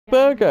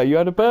burger. You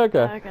had a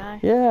burger.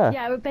 Yeah.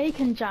 Yeah, with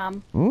bacon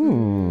jam.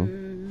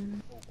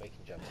 Bacon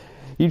jam.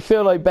 You'd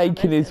feel like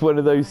bacon is one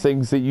of those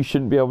things that you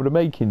shouldn't be able to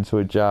make into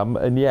a jam,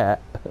 and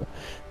yet.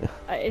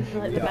 It's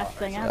like the best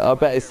thing ever. I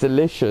bet it's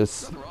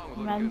delicious.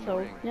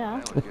 Mental,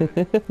 yeah.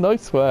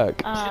 Nice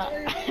work. Are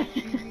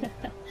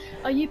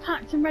you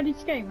packed and ready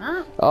to go,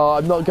 Matt? Oh,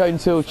 I'm not going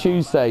till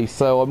Tuesday,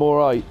 so I'm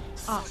alright.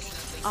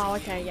 Oh,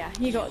 okay, yeah.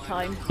 You got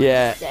time.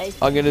 Yeah, Yay.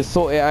 I'm going to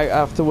sort it out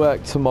after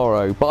work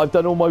tomorrow. But I've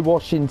done all my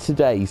washing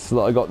today, so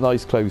that I got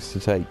nice clothes to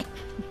take.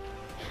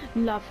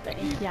 Lovely.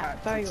 Yeah,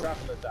 very well.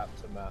 Travel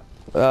adapter, Matt.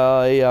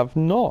 I have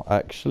not,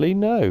 actually,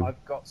 no.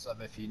 I've got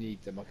some if you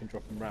need them. I can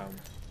drop them round.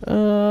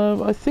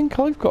 I think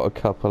I've got a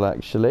couple,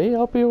 actually.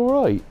 I'll be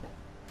alright.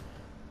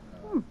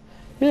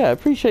 Yeah,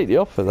 appreciate the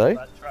offer,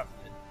 though.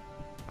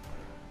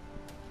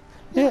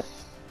 Yeah,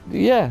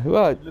 yeah,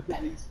 right. Look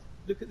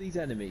at these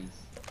enemies.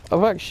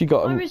 I've actually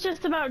got I them. was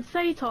just about to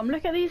say, Tom,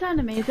 look at these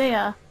enemies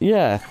here.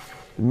 Yeah,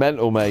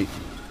 mental, mate.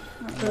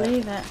 I can't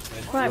believe it.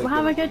 Right, well,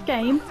 have a good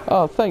game.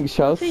 Oh, thanks,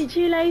 Charles. See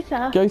you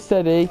later. Go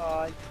steady.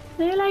 Bye.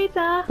 See you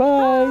later.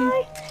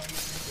 Bye.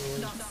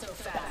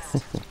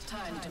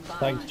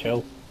 Thanks,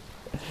 Chill.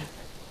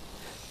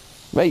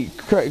 Mate,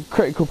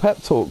 critical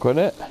pep talk, wasn't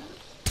it?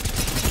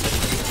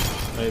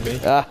 Maybe.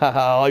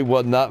 I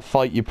won that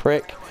fight, you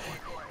prick.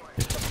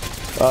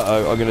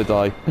 Uh-oh, I'm gonna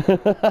die.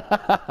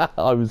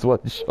 I was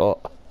one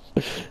shot.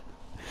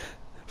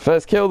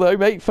 First kill though,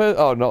 mate.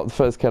 Oh, not the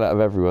first kill out of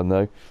everyone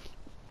though.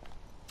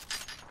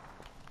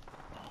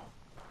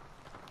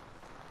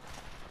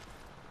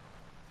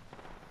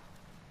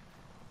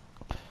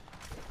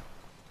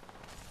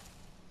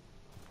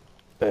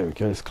 There we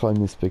go, let's climb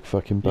this big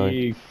fucking boat.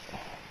 You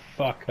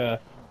fucker.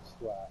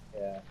 Swear,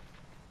 yeah.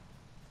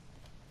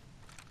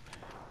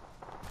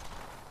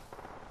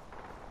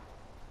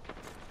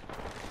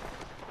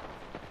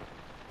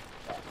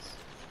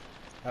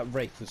 That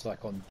Wraith was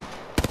like on.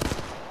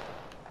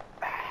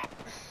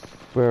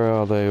 Where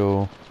are they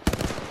all?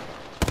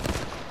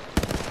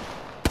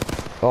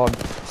 Oh, I'm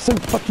so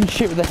fucking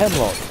shit with the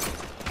hemlock.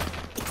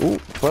 Oh,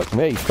 fuck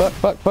me. Fuck.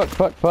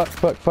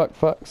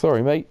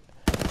 Sorry, mate.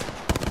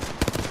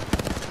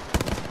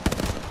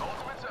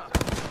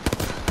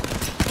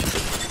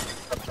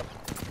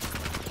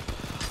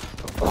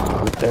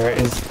 Oh, there it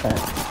is.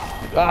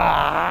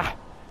 Ah!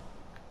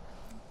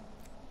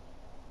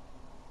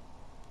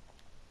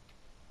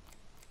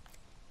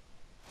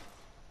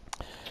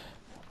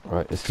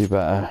 Right, let's do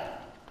better.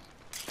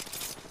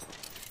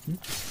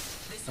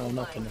 Oh,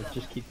 nothing. I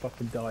just keep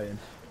fucking dying.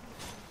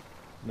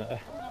 No.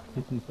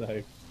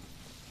 No.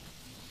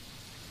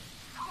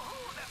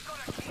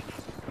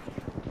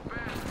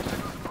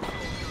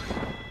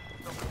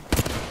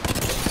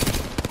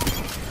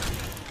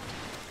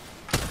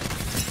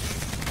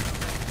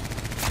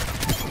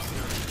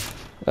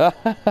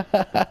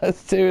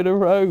 That's 2 in a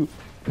row.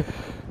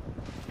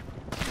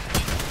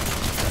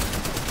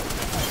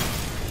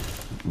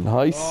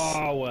 Nice.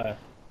 Oh,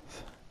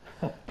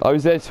 I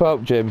was there to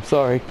help, Jim.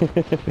 Sorry.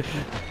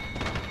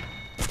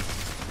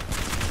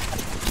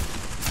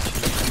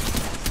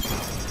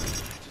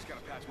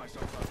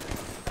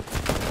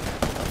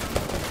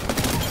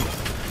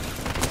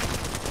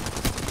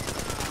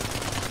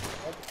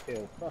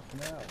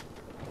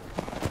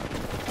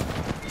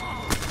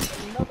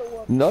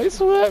 Nice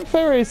work,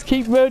 Ferris.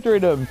 Keep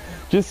murdering them.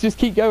 Just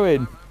keep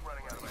going.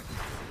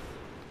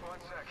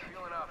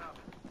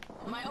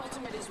 My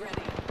ultimate is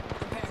ready.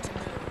 Prepare to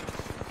move.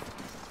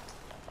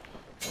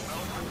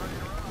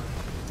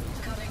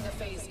 Cutting the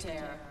phase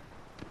tear.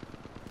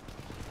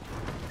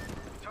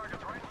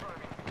 Target's right in front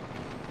of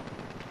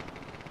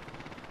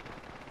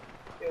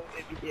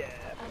me. Yeah.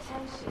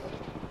 Attention.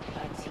 A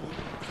team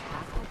has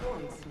half the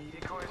points.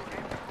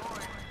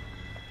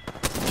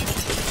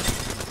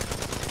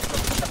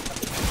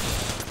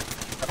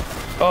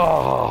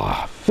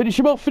 Oh, finish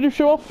him off. Finish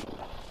him off.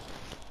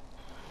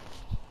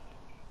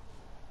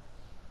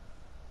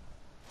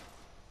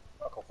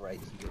 Fuck off,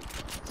 Wraith.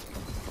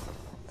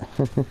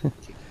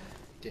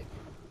 Dick.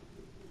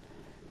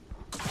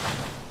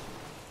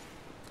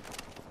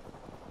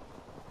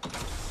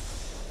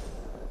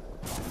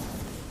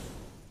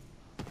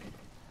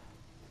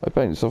 I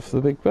bounced off the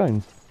big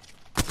bone.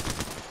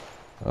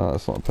 Oh,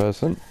 that's not a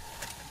person.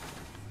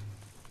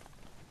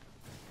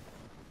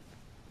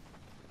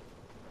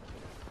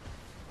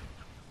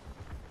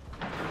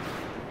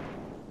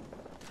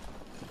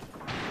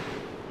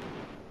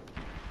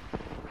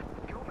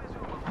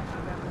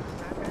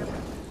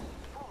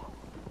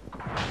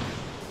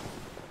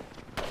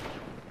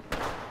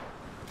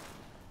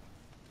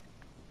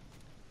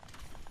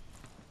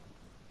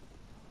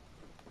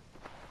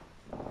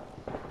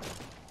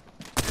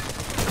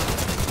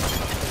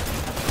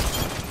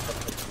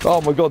 Oh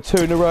my god,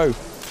 2 in a row.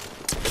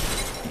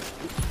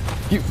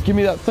 Give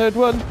me that third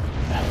one.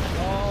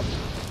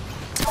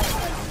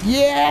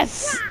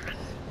 Yes!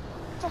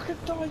 Fucking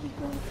die, you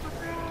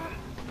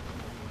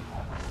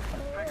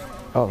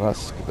Oh,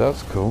 that's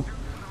cool.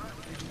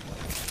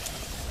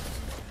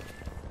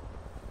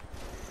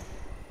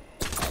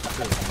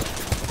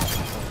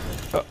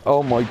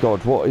 Oh my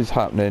god, what is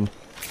happening?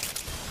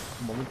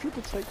 I'm on the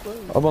triple take low.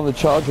 I'm on the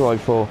charge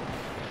rifle.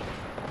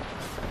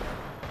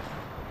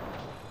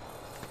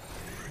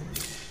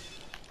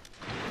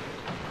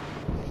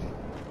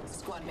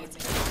 Squad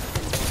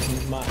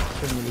mates. Matt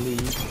from the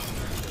lead.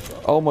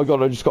 Oh my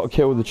god, I just got a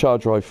kill with the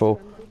charge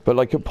rifle. But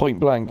like at point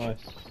blank. Nice.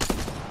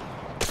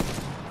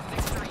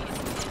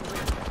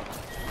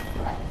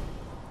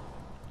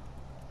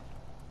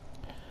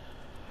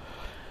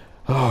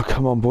 Oh,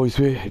 come on boys,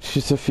 it's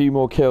just a few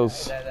more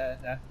kills.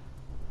 There.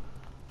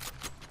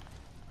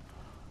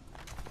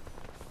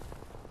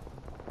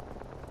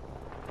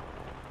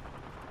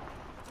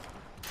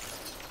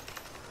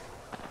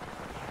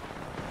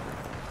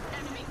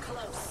 Enemy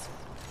close.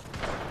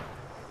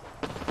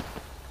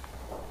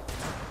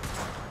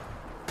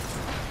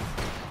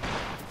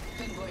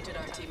 Pinpointed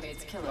our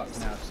teammates' killers.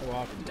 Now, so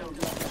hard. Don't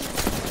let them.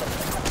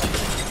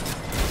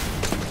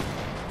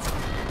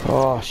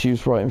 Oh, she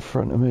was right in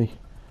front of me.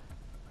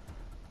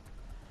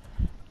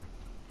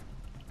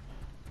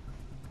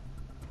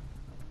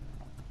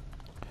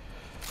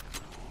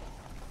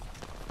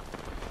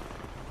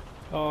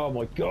 Oh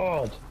my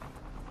god!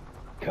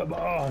 Come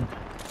on!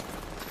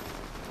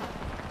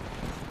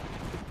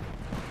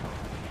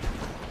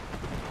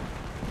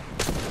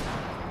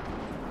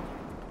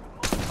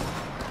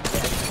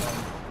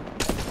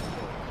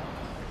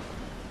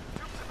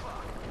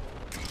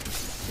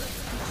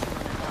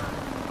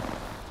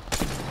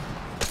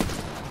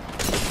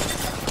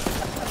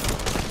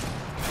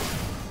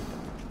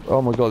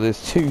 Oh my god,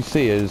 there's two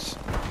seers.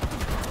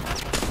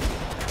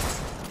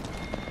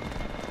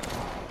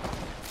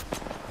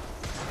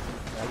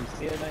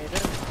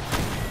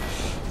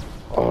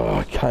 Oh,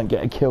 I can't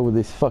get a kill with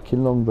this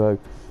fucking longbow.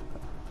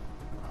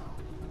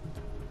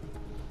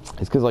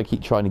 It's because I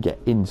keep trying to get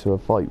into a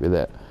fight with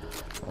it.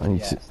 I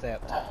need to... Stay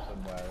up top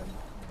somewhere.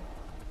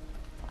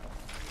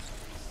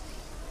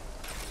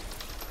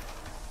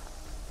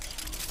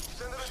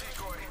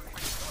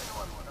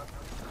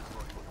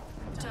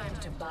 Time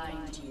to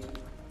bind you.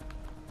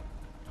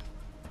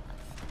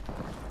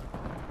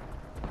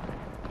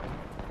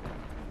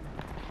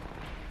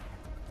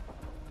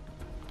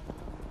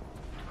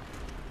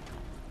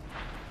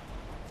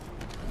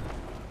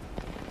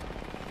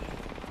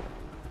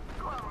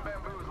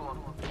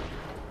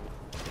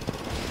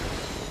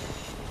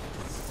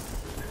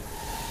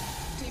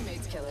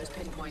 Teammates killers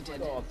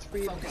pinpointed. Oh,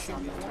 three of Focus them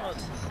on the shooting threat.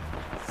 once.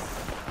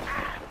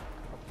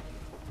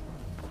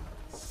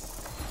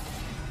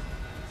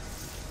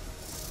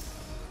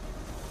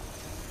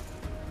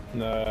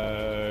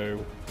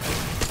 No.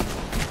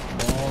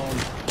 Come on.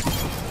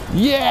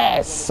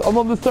 Yes! I'm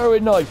on the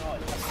throwing knife.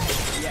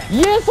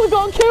 Yes, I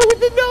got a kill with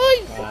the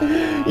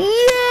knife!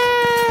 Yes!